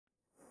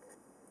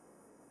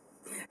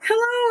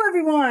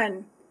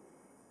everyone,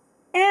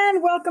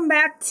 and welcome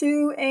back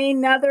to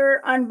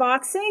another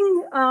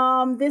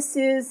unboxing. This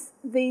is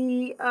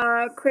the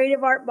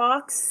Creative Art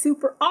Box,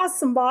 super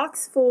awesome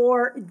box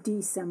for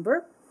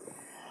December.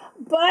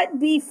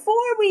 But before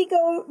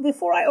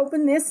I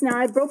open this, now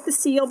I broke the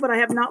seal, but I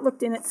have not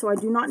looked in it, so I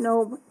do not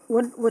know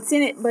what's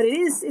in it. But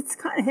it's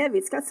kind of heavy.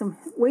 It's got some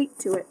weight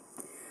to it.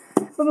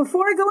 But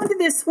before I go into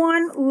this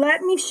one,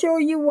 let me show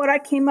you what I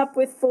came up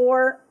with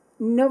for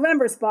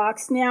November's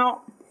box.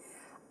 Now,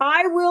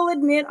 I will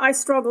admit I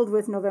struggled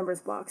with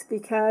November's box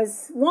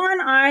because, one,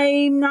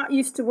 I'm not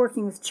used to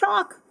working with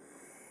chalk,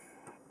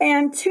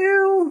 and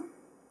two,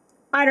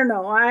 I don't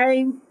know.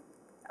 I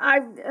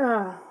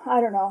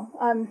don't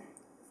know.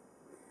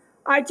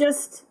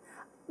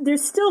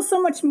 There's still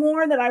so much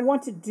more that I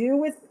want to do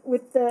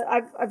with the.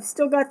 I've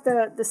still got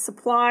the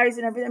supplies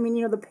and everything. I mean,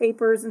 you know, the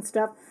papers and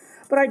stuff.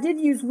 But I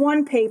did use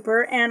one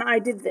paper, and I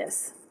did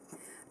this,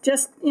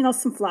 just, you know,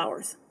 some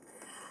flowers.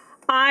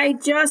 I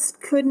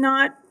just could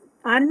not.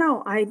 I don't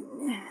know.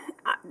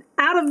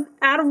 Out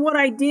of what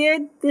I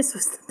did, this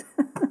was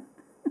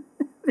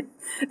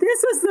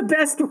this was the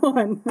best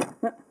one.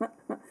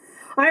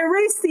 I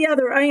erased the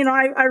other.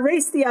 I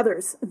erased the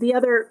others, the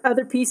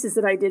other pieces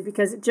that I did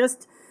because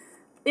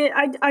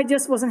I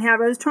just wasn't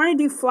happy. I was trying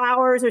to do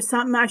flowers or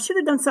something. I should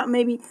have done something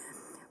maybe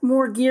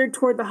more geared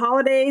toward the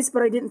holidays,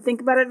 but I didn't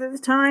think about it at the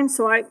time.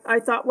 So I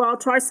thought, well, I'll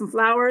try some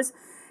flowers,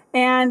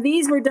 and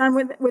these were done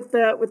with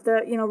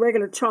the you know,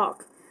 regular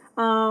chalk.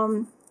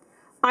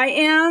 I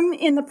am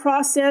in the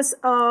process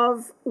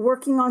of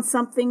working on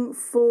something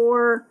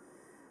for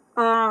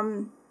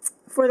the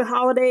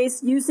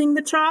holidays using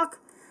the chalk,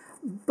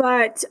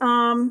 but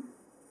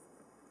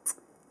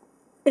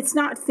it's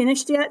not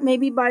finished yet.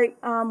 Maybe by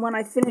when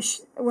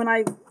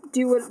I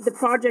do the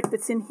project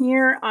that's in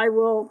here, I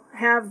will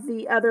have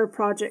the other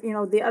project, you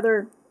know, the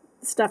other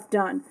stuff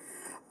done.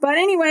 But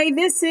anyway,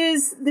 this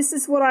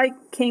is what I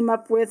came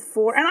up with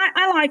for, and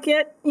I like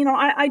it. You know,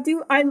 I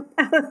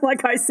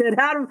like I said,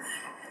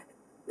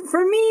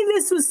 for me,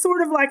 this was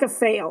sort of like a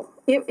fail.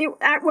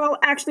 Well,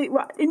 actually,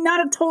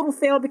 not a total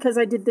fail because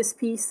I did this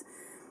piece,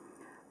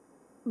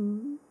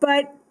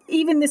 but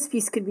even this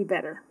piece could be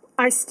better.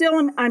 I'm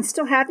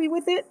still happy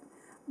with it,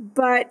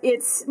 but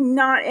it's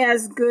not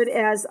as good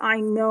as I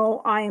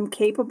know I am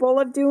capable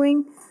of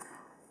doing.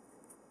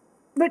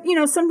 But, you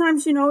know,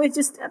 sometimes, you know, it's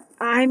just,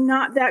 I'm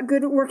not that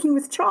good at working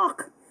with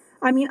chalk.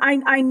 I mean,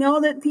 I know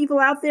that people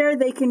out there,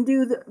 they can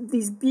do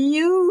these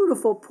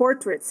beautiful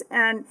portraits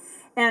and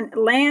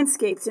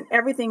landscapes and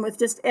everything with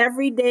just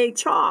everyday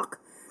chalk.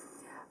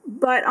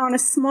 But on a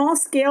small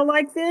scale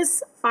like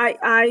this,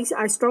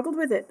 I struggled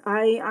with it.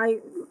 I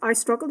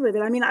struggled with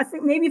it. I mean, I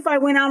think maybe if I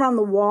went out on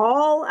the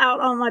wall, out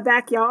on my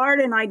backyard,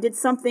 and I did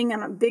something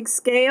on a big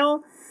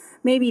scale,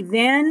 maybe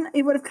then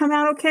it would have come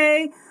out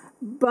okay.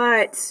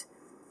 But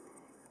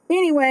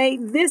anyway,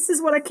 this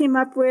is what I came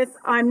up with.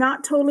 I'm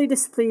not totally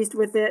displeased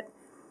with it.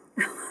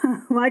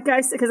 Like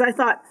I said, because I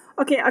thought,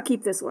 okay, I'll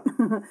keep this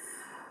one.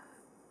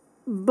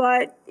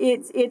 But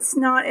it's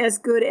not as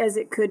good as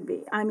it could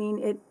be. I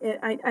mean,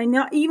 I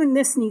know even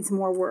this needs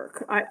more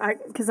work.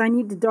 Because I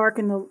need to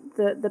darken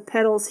the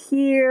petals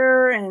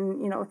here,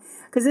 and, you know,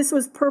 because this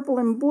was purple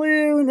and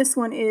blue, and this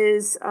one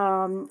is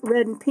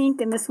red and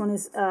pink, and this one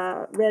is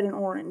red and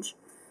orange.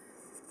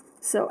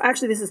 So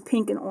actually, this is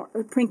pink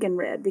and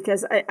red,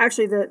 because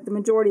actually the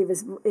majority of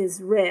it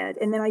is red,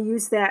 and then I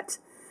use the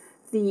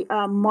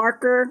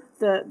marker,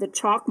 the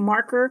chalk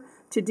marker,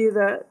 to do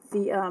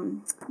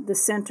the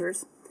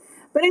centers.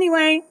 But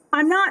anyway,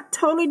 I'm not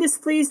totally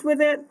displeased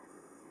with it,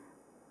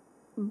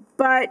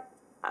 but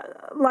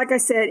like I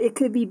said, it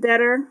could be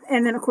better.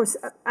 And then, of course,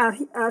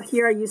 out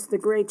here I used the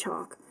gray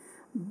chalk.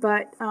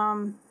 But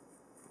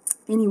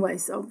anyway,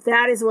 so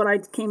that is what I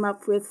came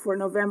up with for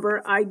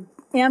November. I'm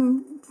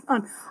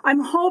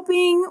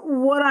hoping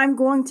what I'm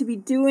going to be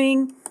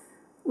doing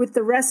with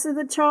the rest of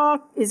the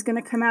chalk is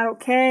going to come out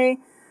okay.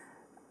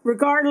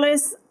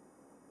 Regardless,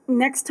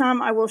 next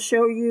time I will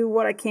show you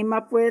what I came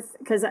up with,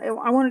 because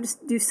I wanted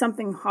to do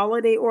something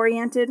holiday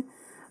oriented.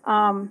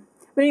 But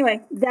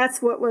anyway,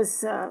 that's what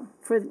was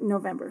for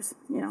November's.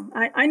 You know,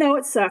 I know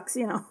it sucks.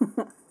 You know,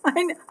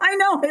 I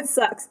know it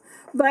sucks.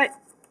 But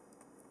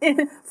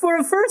for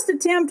a first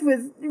attempt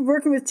with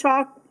working with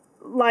chalk,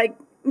 like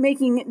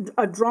making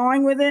a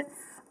drawing with it,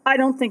 I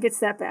don't think it's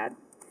that bad.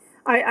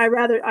 I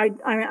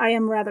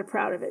am rather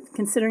proud of it,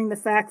 considering the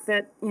fact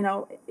that, you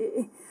know,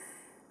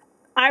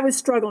 I was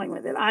struggling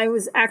with it. I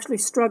was actually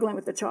struggling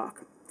with the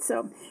chalk.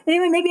 So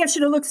anyway, maybe I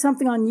should have looked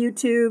something on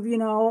YouTube, you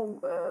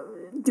know,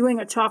 doing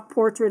a chalk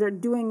portrait or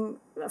doing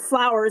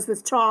flowers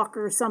with chalk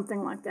or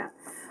something like that.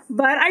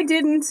 But I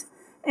didn't.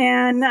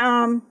 And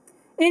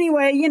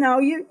anyway, you know,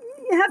 you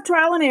have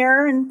trial and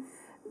error, and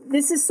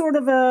this is sort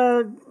of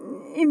a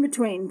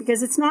in-between,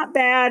 because it's not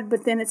bad,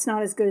 but then it's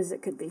not as good as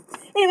it could be.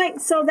 Anyway,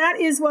 so that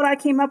is what I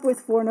came up with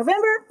for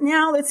November.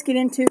 Now let's get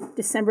into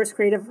December's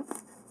Creative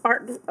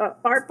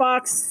Art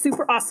Box,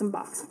 super awesome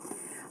box.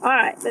 All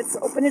right, let's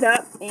open it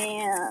up,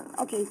 and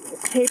okay,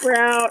 get the paper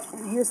out,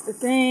 and here's the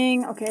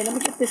thing. Okay, let me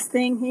get this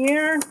thing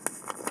here,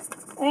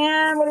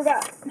 And what do we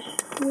got?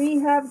 We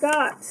have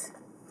got,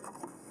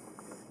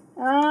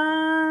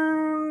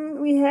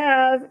 we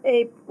have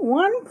a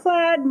One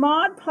Plaid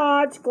Mod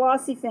Podge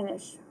glossy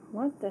finish.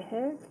 What the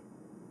heck?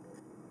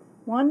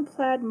 One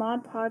Plaid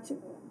Mod Podge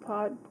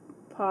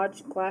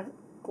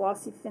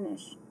glossy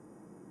finish.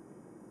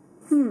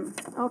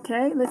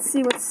 Okay, let's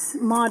see what's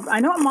Mod. I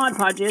know what Mod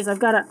Podge is. I've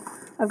got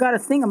a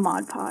thing of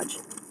Mod Podge.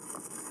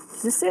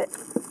 Is this it?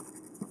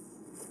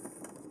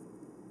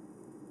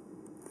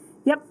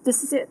 Yep,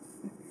 this is it.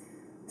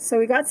 So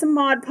we got some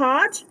Mod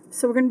Podge.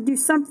 So we're going to do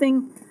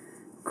something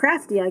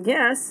crafty, I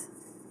guess.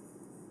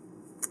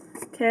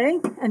 Okay,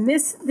 and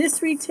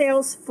this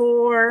retails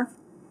for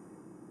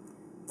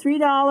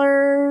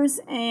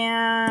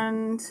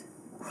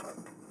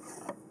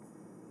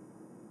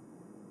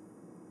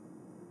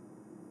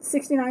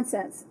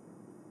 $3.69.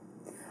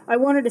 I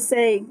wanted to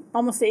say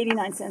almost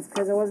 89 cents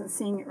because I wasn't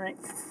seeing it right.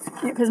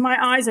 Because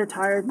my eyes are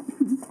tired.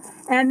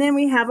 And then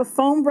we have a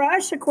foam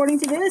brush. According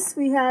to this,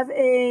 we have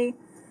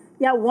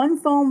one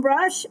foam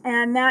brush,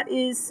 and that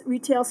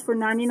retails for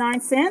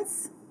 99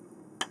 cents.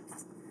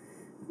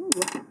 Ooh,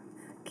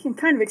 I'm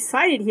kind of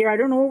excited here. I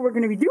don't know what we're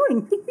going to be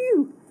doing.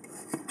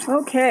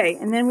 Okay,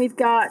 and then we've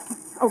got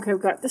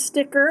the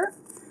sticker.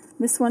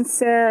 This one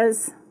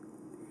says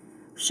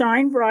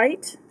Shine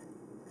Bright.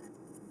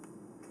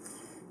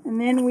 And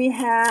then we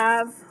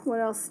have, what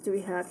else do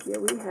we have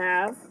here? We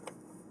have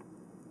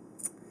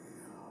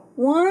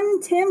one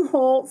Tim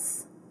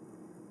Holtz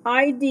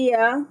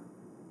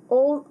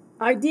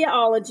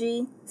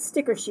Ideology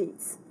sticker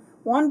sheets.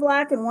 One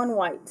black and one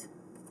white.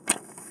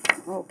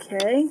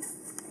 Okay.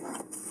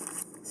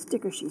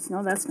 Sticker sheets.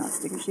 No, that's not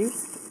sticker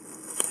sheets.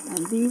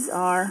 And these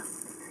are,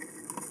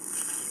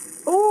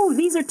 oh,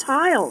 these are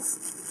tiles.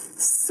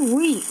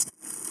 Sweet.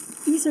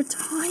 These are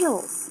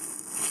tiles.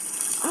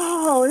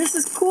 Oh, this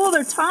is cool.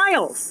 They're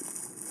tiles.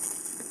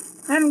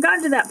 I haven't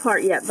gotten to that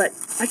part yet, but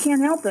I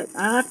can't help it.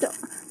 I'll have to,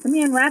 let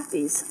me unwrap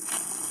these.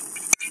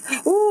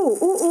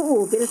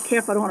 Ooh. Be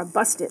careful. I don't want to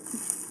bust it.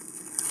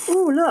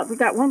 Ooh, look. We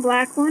got one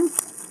black one.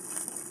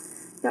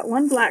 Got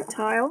one black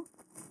tile.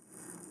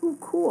 Ooh,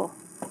 cool.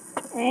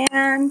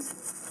 And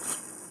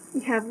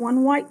we have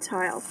one white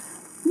tile.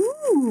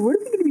 Ooh, what are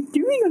we going to be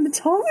doing on the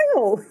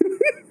tile?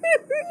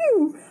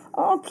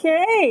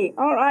 Okay.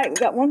 All right. We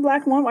got one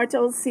black and one white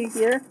tile. Let's see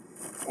here.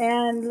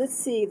 And let's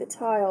see the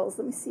tiles.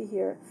 Let me see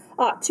here.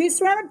 2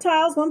 ceramic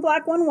tiles, one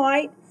black, one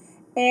white.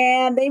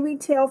 And they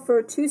retail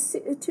for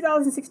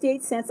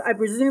 $2.68, I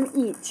presume,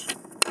 each.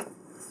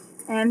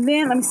 And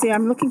then, let me see.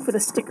 I'm looking for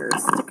the stickers.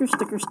 Stickers.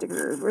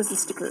 Where's the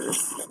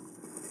stickers?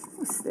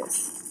 What's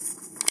this?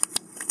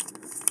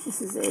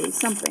 This is a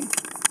something.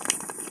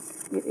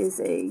 It is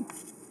a,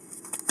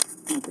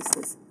 what is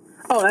this?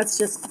 Oh, that's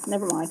just,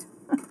 never mind.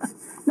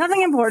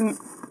 Nothing important.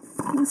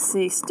 Let's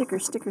see,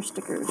 stickers.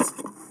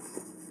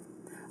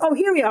 Oh,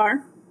 here we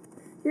are.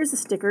 Here's the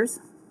stickers.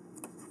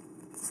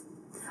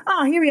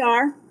 Oh, here we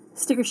are.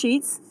 Sticker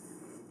sheets.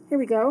 Here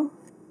we go.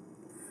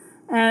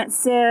 And it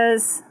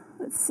says,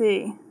 let's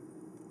see.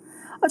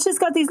 Oh, it's just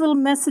got these little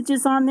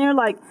messages on there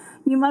like,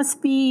 you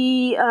must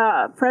be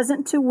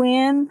present to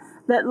win.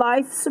 Let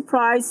life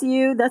surprise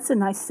you. That's a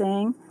nice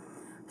saying.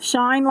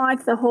 Shine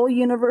like the whole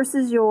universe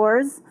is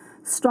yours.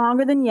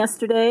 Stronger than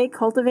yesterday.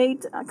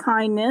 Cultivate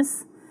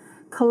kindness.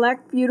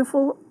 Collect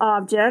beautiful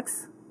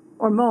objects.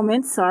 Or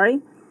moments, sorry.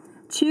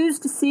 Choose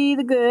to see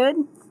the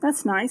good.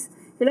 That's nice.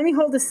 Here, let me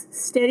hold this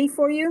steady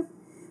for you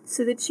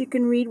so that you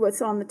can read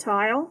what's on the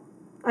tile.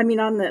 I mean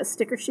on the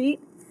sticker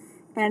sheet.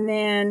 And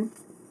then,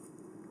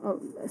 oh,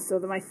 so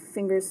that my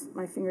fingers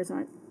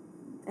aren't.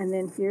 And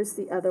then here's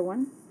the other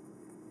one.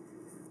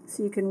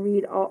 So you can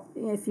read all,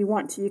 if you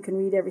want to, you can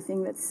read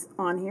everything that's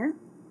on here.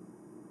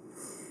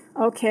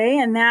 Okay,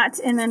 and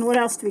then what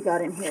else do we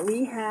got in here?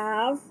 We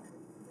have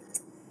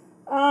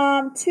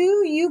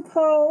 2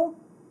 Yupo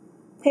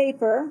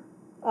paper,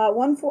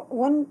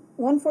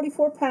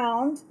 144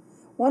 pound,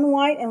 one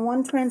white and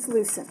one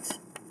translucent.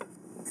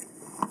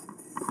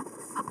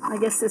 I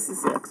guess this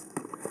is it.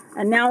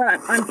 And now that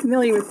I'm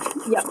familiar with,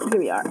 yep, here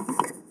we are.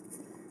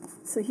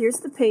 So here's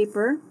the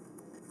paper.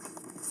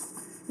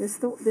 This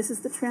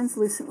is the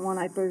translucent one.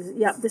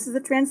 Yep, this is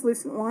the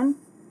translucent one.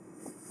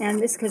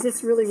 And this, because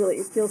it's really,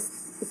 it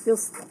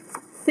feels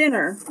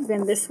thinner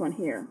than this one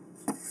here.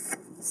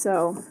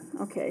 So,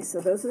 okay,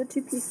 so those are the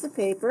 2 pieces of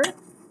paper.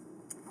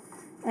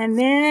 And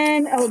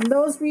then, oh,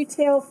 those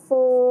retail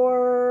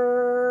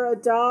for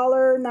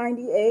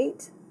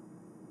 $1.98.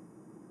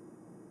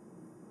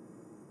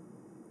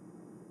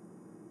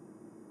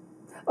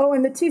 Oh,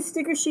 and the 2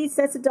 sticker sheets,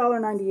 that's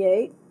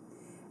 $1.98.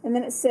 And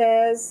then it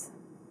says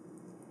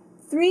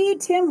 3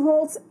 Tim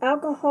Holtz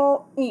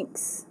alcohol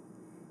inks.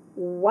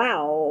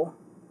 Wow.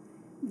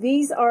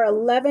 These are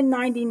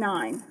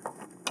 $11.99.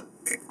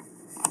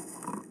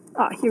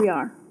 Ah, here we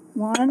are.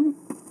 1,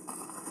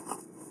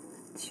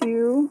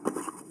 2,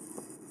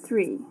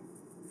 3.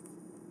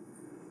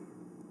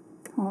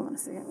 Hold on a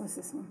second. What's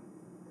this one?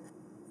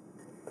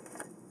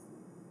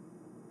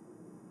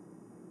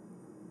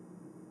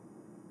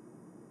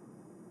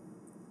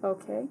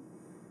 Okay.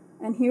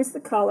 And here's the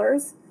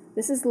colors.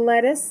 This is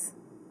lettuce.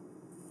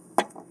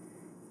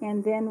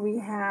 And then we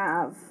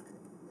have,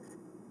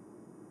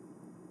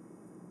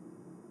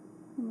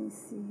 let me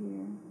see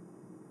here.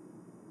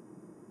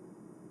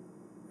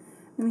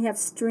 And we have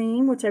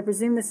stream, which I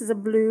presume this is a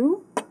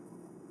blue.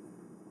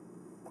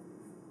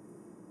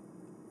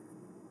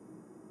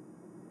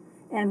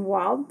 And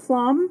wild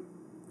plum.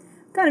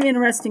 Kind of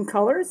interesting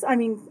colors. I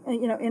mean,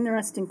 you know,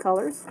 interesting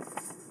colors.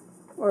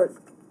 Or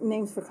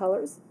names for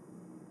colors.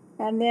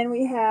 And then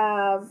we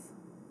have,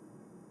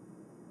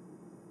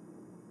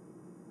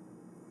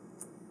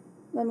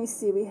 let me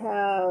see, we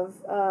have,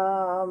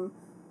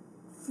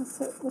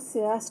 what's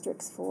the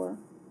asterisk for?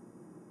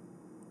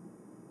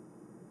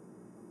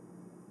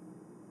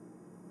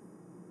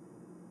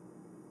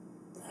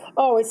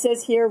 Oh, it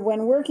says here,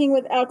 when working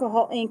with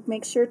alcohol ink,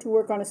 make sure to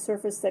work on a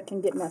surface that can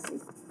get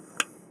messy.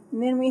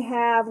 And then we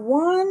have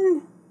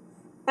one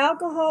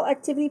alcohol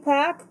activity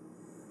pack.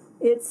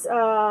 It's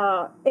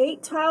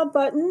 8 tile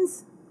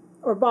buttons,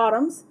 or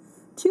bottoms,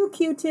 2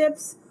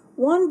 Q-tips,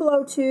 1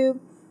 blow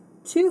tube,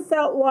 2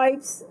 felt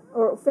wipes,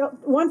 or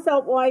 1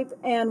 felt wipe,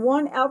 and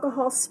 1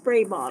 alcohol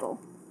spray bottle.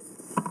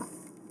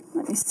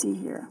 Let me see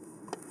here.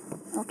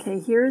 Okay,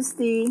 here's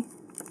the...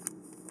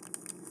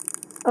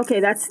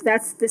 Okay, that's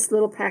this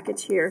little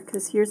package here,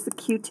 because here's the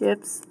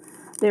Q-tips,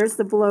 there's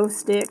the blow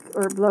stick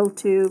or blow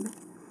tube,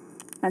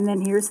 and then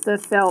here's the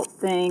felt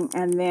thing,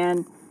 and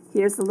then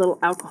here's the little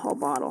alcohol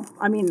bottle.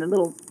 I mean the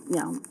little,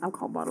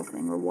 alcohol bottle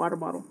thing, or water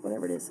bottle,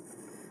 whatever it is.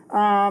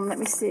 Let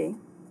me see.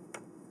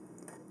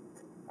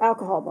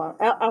 Alcohol bottle,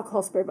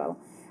 alcohol spray bottle.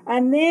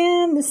 And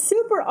then the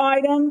super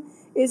item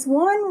is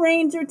 1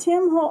 Ranger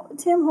Tim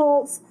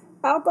Holtz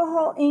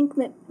alcohol ink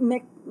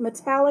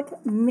metallic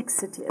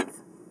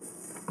mixative.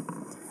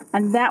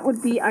 And that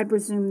would be, I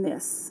presume,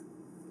 this.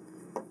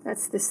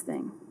 That's this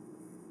thing.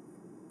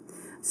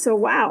 So,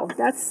 wow,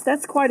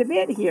 that's quite a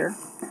bit here.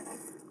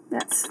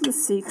 Let's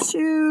see,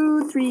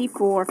 2, 3,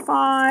 4,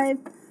 5,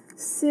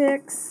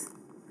 6,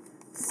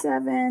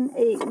 7,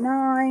 8,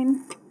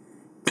 9,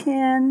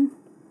 10,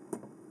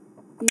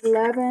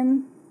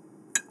 11.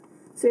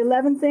 So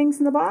 11 things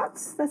in the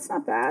box? That's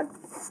not bad.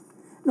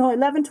 No,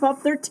 11,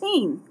 12,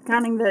 13,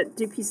 counting the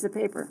 2 pieces of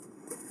paper.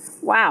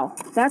 Wow,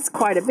 that's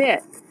quite a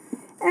bit.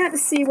 And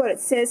let's see what it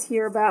says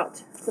here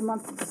about the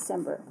month of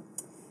December.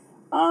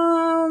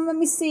 Let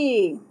me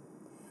see.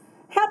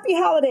 Happy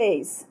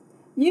holidays.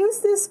 Use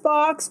this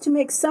box to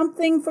make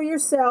something for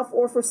yourself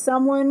or for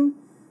someone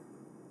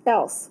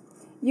else.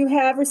 You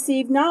have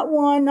received not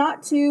 1,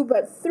 not 2,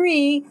 but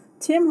 3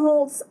 Tim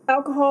Holtz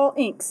alcohol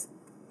inks.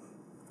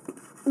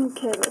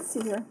 Okay, let's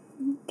see here.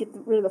 Get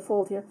rid of the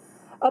fold here.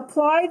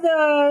 Apply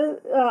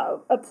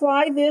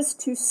this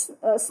to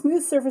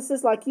smooth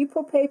surfaces like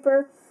Yupo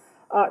paper,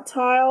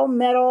 tile,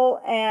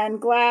 metal, and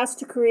glass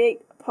to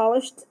create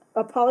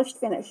a polished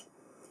finish.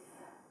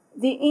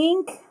 The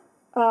ink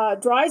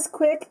dries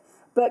quick,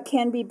 but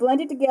can be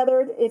blended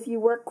together if you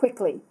work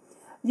quickly.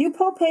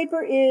 Yupo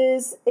paper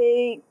is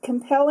a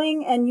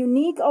compelling and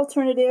unique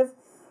alternative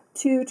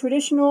to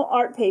traditional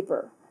art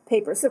paper.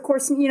 So, of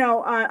course,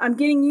 I'm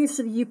getting used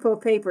to the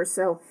Yupo paper,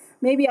 so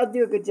maybe I'll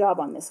do a good job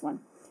on this one.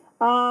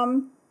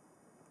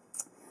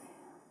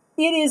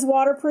 It is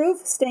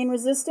waterproof, stain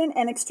resistant,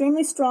 and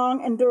extremely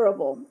strong and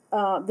durable.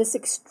 This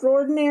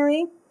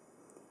extraordinary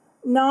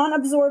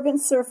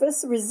non-absorbent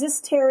surface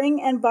resists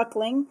tearing and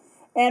buckling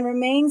and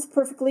remains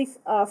perfectly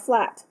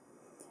flat,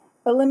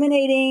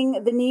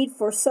 eliminating the need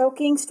for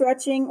soaking,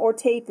 stretching, or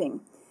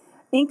taping.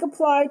 Ink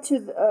applied to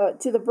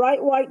the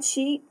bright white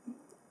sheet,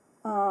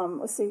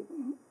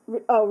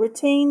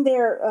 retain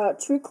their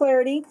true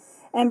clarity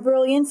and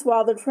brilliance,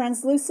 while the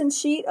translucent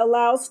sheet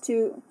allows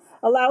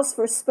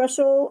for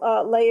special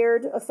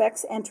layered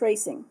effects and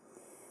tracing.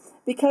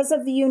 Because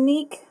of the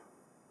unique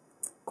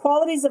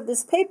qualities of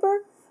this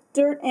paper,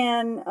 dirt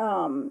and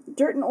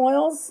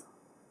oils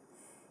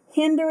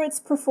hinder its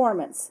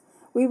performance.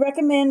 We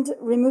recommend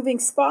removing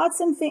spots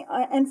and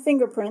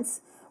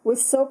fingerprints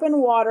with soap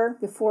and water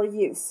before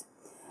use.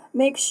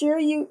 Make sure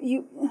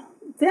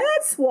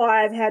that's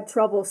why I've had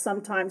trouble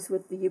sometimes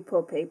with the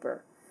Yupo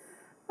paper.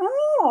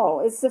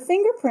 Oh, it's the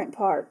fingerprint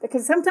part.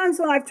 Because sometimes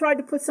when I've tried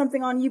to put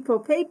something on Yupo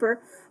paper,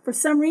 for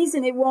some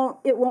reason it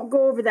won't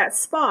go over that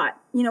spot.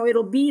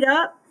 It'll bead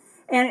up,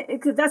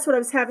 and that's what I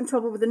was having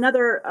trouble with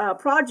another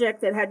project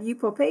that had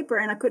Yupo paper,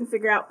 and I couldn't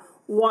figure out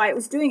why it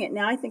was doing it.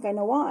 Now I think I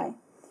know why.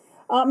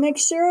 Make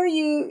sure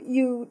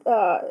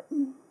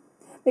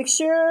make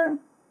sure.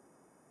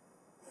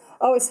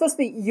 Oh, it's supposed to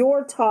be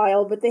your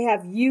tile, but they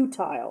have U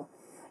tile.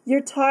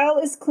 Your tile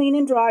is clean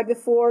and dry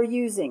before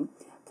using.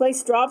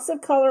 Place drops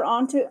of color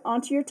onto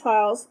your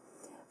tiles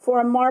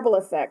for a marble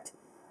effect.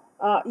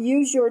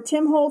 Use your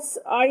Tim Holtz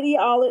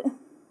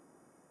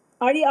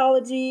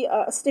ideology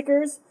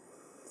stickers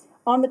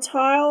on the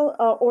tile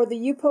or the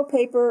Yupo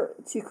paper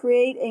to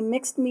create a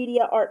mixed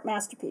media art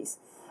masterpiece.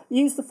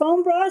 Use the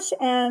foam brush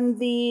and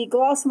the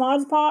gloss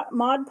Mod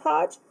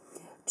Podge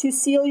to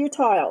seal your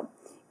tile.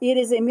 It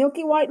is a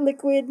milky white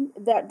liquid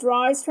that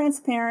dries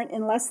transparent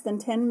in less than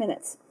 10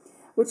 minutes.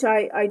 which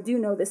I do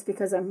know this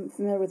because I'm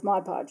familiar with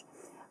Mod Podge.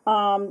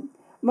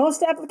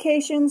 Most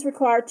applications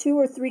require 2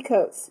 or 3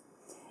 coats.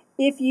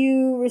 If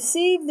you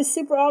receive the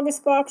Super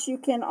August box, you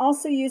can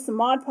also use the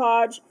Mod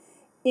Podge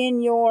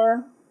in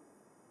your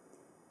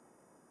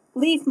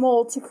leaf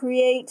mold to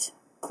create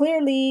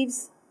clear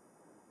leaves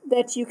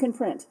that you can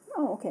print.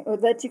 Oh, okay. Or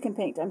that you can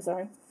paint, I'm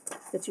sorry.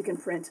 That you can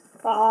print.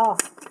 I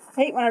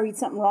hate when I read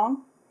something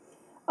wrong.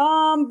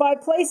 By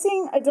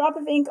placing a drop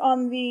of ink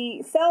on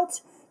the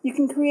felt, you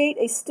can create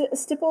a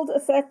stippled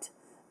effect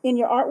in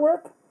your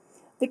artwork.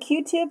 The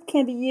Q-tip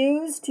can be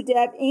used to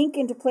dab ink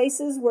into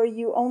places where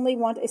you only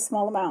want a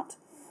small amount.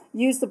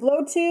 Use the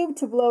blow tube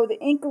to blow the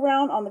ink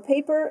around on the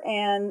paper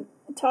and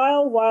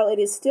tile while it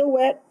is still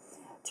wet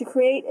to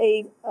create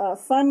a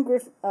fun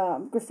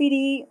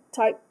graffiti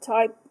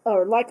type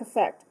or like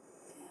effect.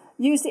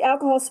 Use the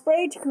alcohol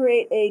spray to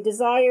create a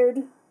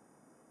desired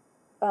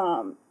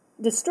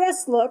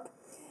distressed look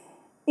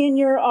in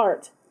your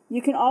art.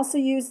 You can also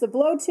use the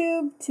blow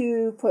tube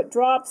to put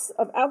drops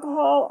of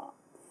alcohol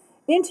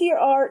into your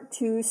art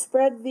to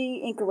spread the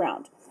ink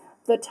around.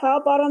 The tile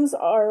bottoms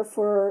are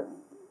for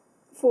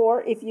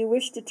if you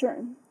wish to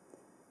turn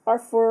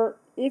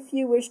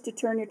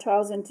your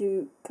tiles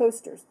into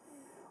coasters.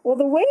 Well,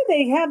 the way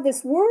they have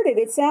this worded,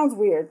 it sounds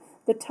weird.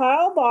 The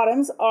tile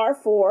bottoms are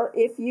for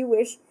if you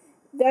wish.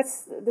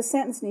 The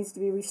sentence needs to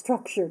be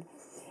restructured.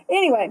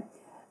 Anyway,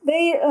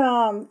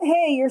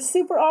 hey, you're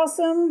super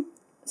awesome.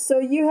 So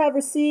you have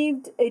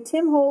received a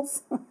Tim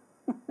Holtz.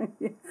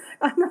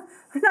 I'm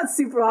not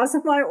super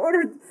awesome. I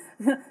ordered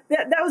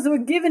that was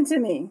given to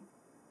me.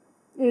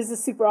 It was a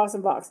super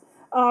awesome box.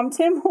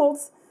 Tim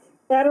Holtz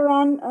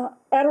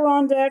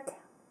Adirondack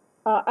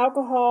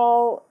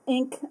alcohol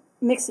ink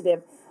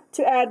mixative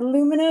to add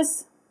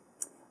luminous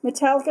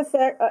metallic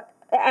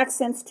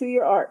accents to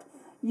your art.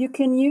 You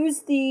can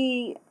use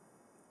the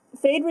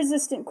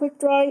fade-resistant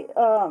quick-dry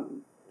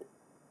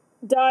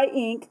dye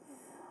ink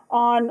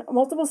on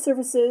multiple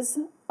surfaces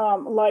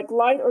like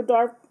light or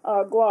dark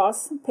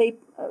gloss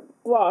paper,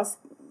 glass,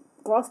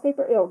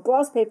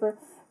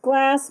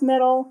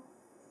 metal,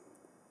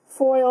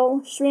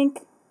 foil,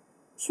 shrink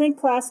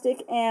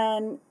plastic,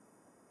 and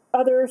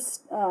other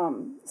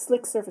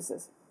slick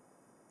surfaces.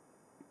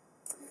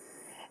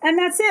 And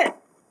that's it.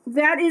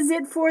 That is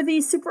it for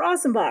the Super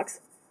Awesome box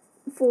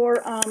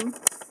for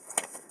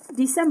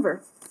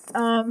December.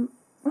 I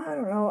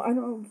don't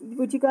know.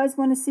 Would you guys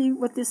want to see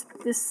what this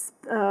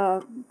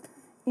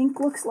ink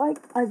looks like?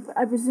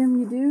 I presume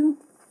you do.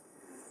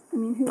 I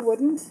mean, who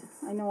wouldn't?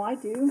 I know I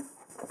do.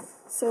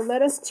 So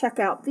let us check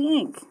out the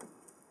ink.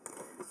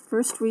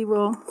 First, we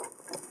will.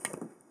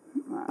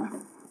 I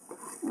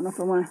don't know if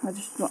I want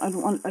to. I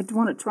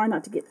want to try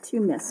not to get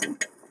too messy.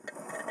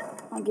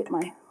 I'll get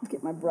my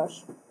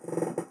brush.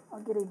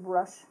 I'll get a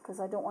brush because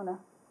I don't want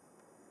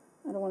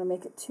to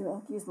make it too.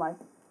 I'll use my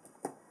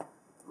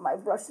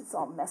brush. It's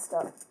all messed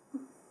up.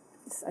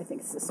 I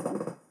think it's this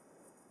one.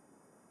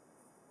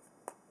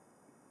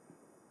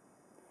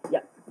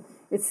 Yeah,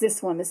 it's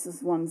this one. This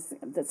is one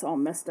that's all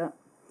messed up.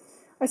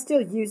 I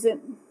still use it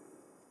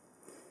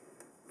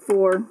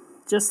for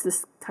just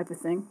this type of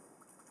thing.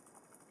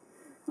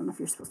 I don't know if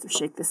you're supposed to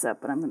shake this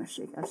up, but I'm going to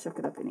shake. I shook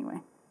it up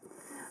anyway.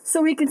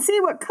 So we can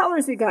see what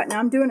colors we got. Now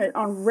I'm doing it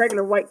on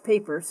regular white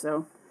paper,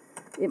 so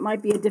it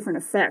might be a different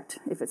effect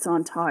if it's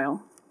on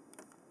tile.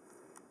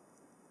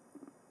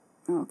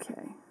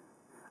 Okay.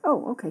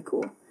 Oh, okay,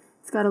 cool.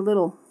 It's got a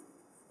little...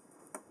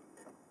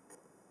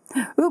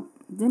 Oop,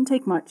 didn't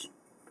take much.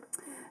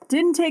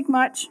 Didn't take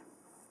much.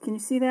 Can you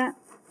see that?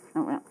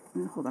 Oh, well,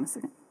 hold on a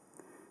second.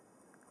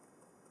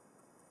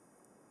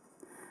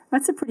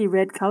 That's a pretty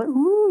red color.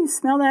 Ooh, you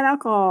smell that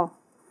alcohol.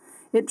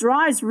 It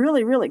dries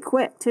really, really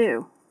quick,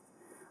 too.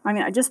 I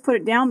mean, I just put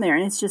it down there,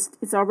 and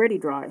it's already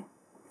dry.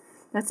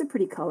 That's a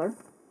pretty color.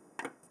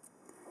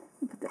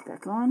 Put that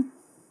back on.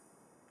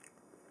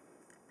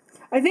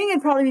 I think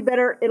it'll probably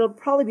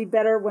be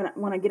better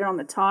when I get it on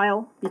the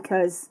tile,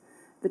 because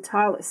the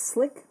tile is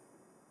slick.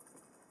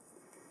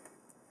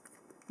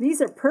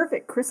 These are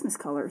perfect Christmas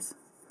colors.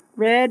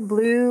 Red,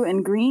 blue,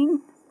 and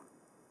green.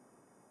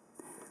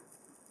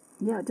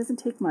 Yeah, it doesn't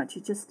take much.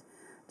 It just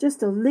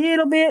a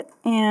little bit,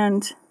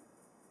 and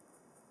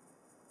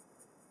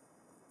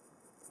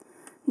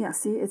yeah,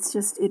 see,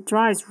 it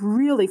dries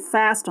really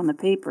fast on the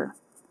paper.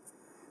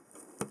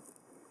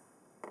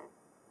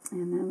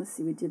 And then let's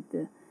see, we did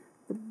the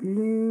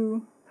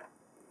blue.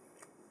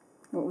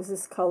 What was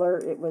this color?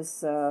 It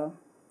was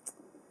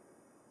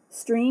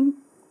Stream.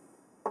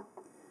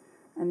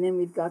 And then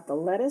we've got the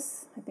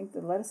lettuce. I think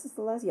the lettuce is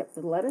the last. Yep,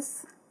 the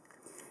lettuce.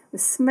 The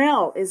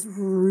smell is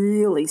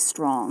really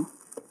strong.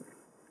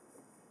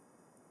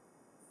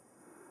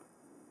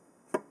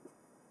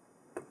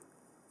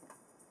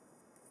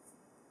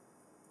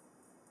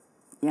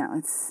 Yeah,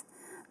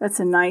 that's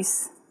a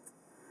nice.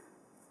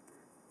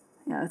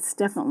 Yeah, it's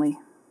definitely.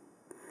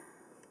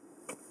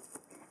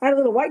 Add a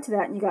little white to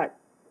that, and you got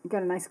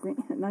a nice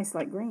green, nice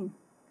light green.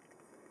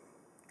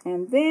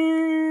 And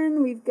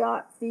then we've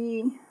got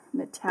the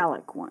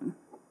metallic one.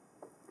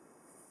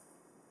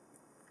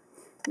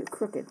 You're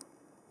crooked.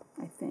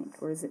 I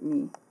think. Or is it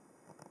me?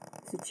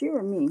 Is it you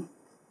or me?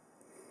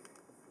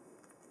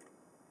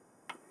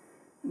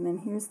 And then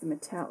here's the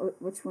metallic.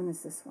 Which one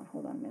is this one?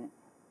 Hold on a minute.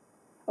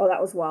 Oh,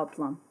 that was Wild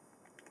Plum.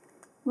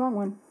 Wrong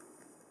one.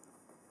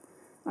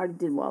 I already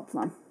did Wild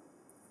Plum.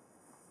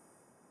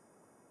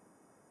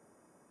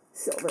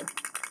 Silver.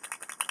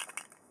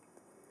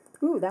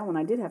 Ooh, that one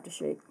I did have to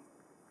shake.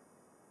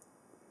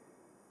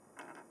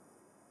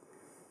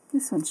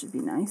 This one should be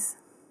nice.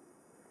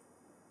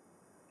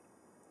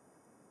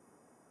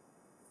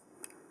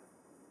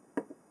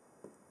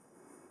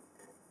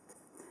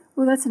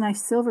 Oh, that's a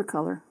nice silver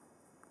color.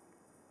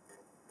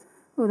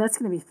 Oh, that's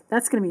gonna be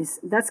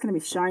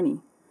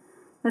shiny.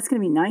 That's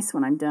gonna be nice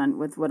when I'm done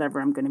with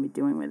whatever I'm gonna be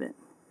doing with it.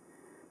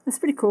 That's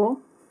pretty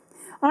cool.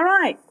 All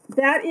right,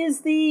 that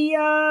is the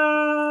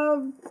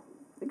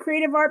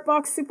Creative Art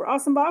Box Super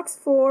Awesome Box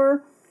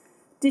for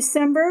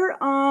December.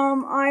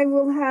 I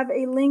will have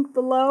a link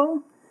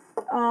below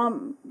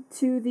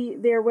to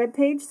their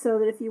webpage, so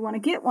that if you want to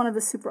get one of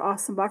the Super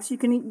Awesome Box, you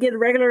can get a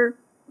regular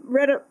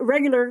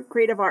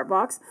Creative Art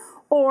Box,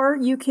 or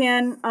you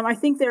can. I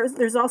think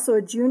there's also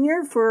a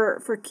junior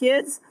for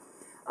kids,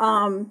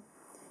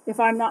 if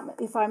I'm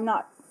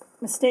not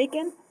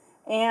mistaken,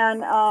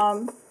 and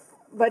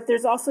but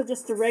there's also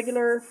just a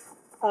regular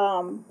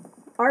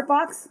art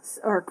box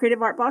or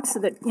Creative Art Box, so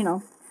that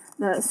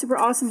the Super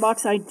Awesome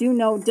Box I do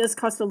know does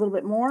cost a little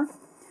bit more.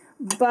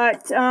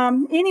 But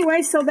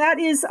anyway, so that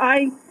is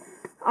I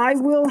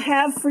will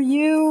have for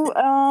you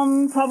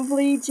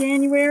probably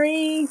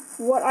January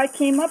what I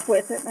came up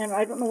with, and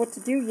I don't know what to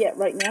do yet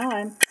right now.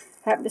 I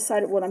haven't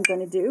decided what I'm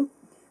going to do,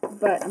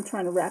 but I'm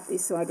trying to wrap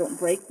these so I don't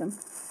break them.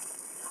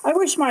 I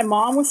wish my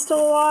mom was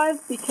still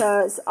alive,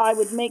 because I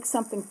would make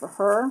something for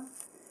her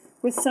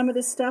with some of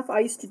this stuff. I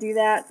used to do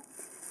that.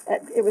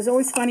 It was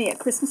always funny at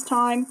Christmas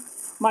time.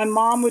 My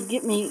mom would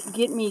get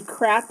me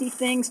crafty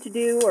things to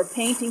do, or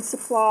painting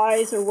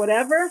supplies, or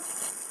whatever.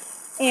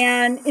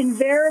 And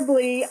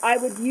invariably, I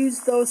would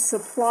use those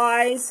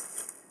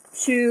supplies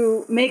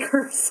to make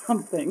her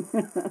something.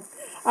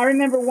 I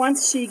remember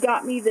once she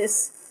got me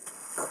this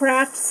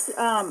craft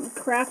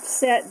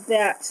set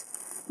that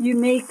you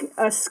make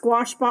a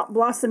squash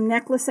blossom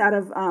necklace out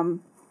of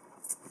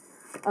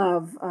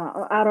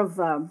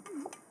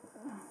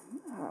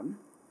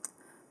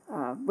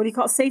what do you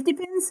call it? Safety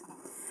pins.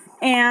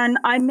 And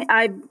I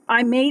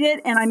made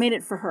it, and I made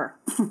it for her.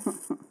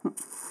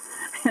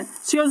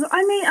 She goes,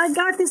 I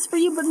got this for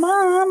you, but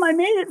Mom, I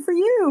made it for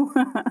you.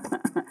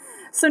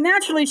 So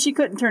naturally, she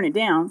couldn't turn it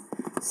down.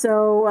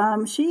 So I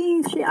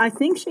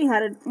think she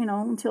had it,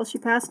 until she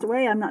passed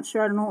away. I'm not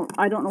sure.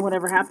 I don't know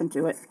whatever happened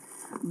to it,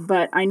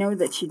 but I know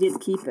that she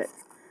did keep it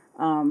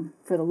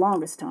for the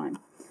longest time.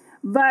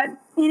 But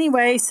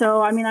anyway,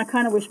 so I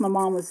kind of wish my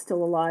mom was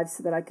still alive,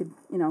 so that I could,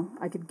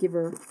 I could give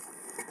her.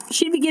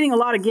 She'd be getting a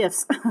lot of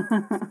gifts.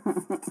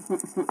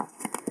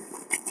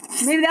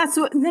 Maybe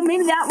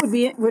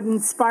that would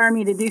inspire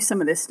me to do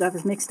some of this stuff,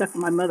 is make stuff for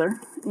my mother,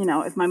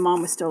 if my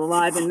mom was still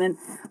alive. And then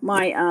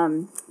my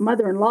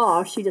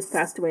mother-in-law, she just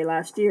passed away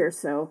last year,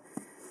 so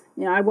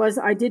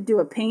I did do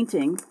a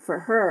painting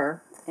for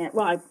her, and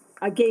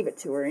I gave it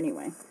to her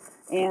anyway.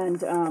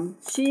 And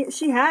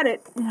she had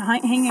it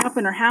hanging up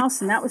in her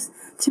house, and that was,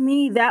 to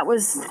me, that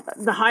was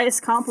the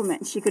highest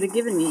compliment she could have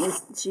given me.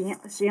 Is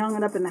she hung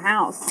it up in the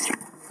house. I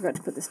forgot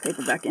to put this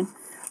paper back in.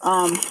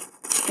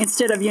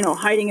 Instead of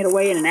hiding it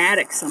away in an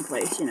attic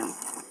someplace,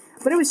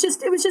 But it was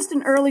just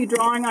an early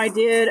drawing I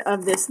did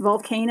of this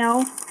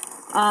volcano.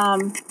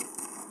 Not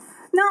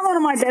one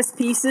of my best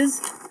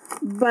pieces,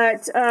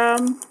 but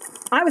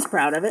I was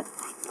proud of it,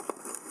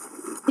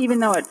 even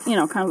though it kind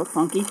of looked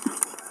funky.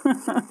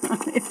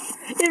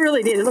 It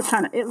really did. It looked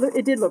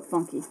it did look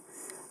funky.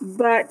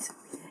 But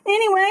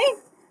anyway,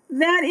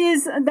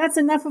 that's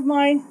enough of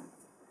my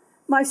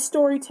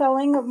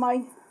storytelling of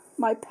my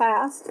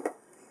past,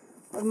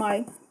 of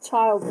my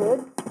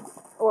childhood,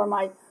 or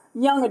my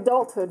young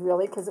adulthood,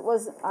 really,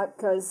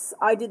 because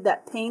I did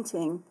that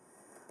painting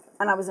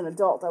and I was an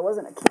adult. I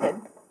wasn't a kid.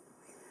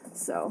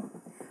 So,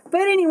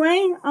 but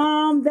anyway,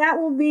 that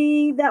will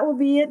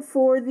be it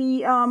for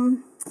the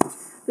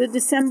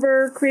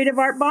December Creative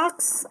Art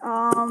Box.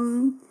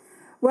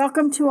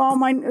 Welcome to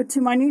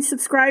my new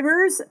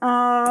subscribers.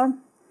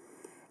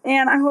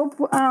 And I hope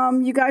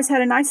you guys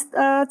had a nice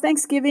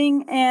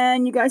Thanksgiving,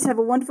 and you guys have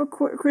a wonderful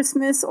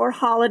Christmas or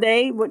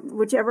holiday,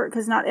 whichever,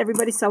 because not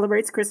everybody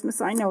celebrates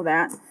Christmas. I know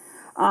that.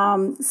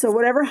 So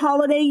whatever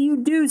holiday you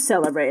do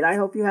celebrate, I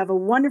hope you have a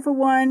wonderful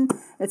one.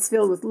 It's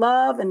filled with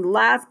love and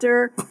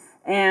laughter,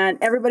 and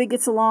everybody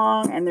gets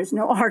along, and there's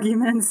no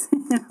arguments,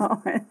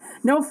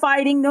 no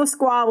fighting, no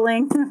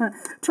squabbling.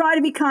 Try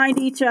to be kind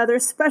to each other,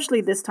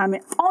 especially this time,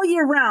 all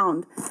year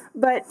round,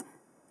 but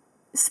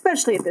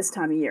especially at this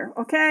time of year,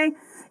 okay?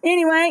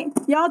 Anyway,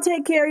 y'all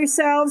take care of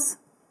yourselves.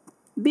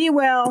 Be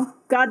well.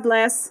 God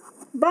bless.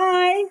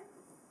 Bye.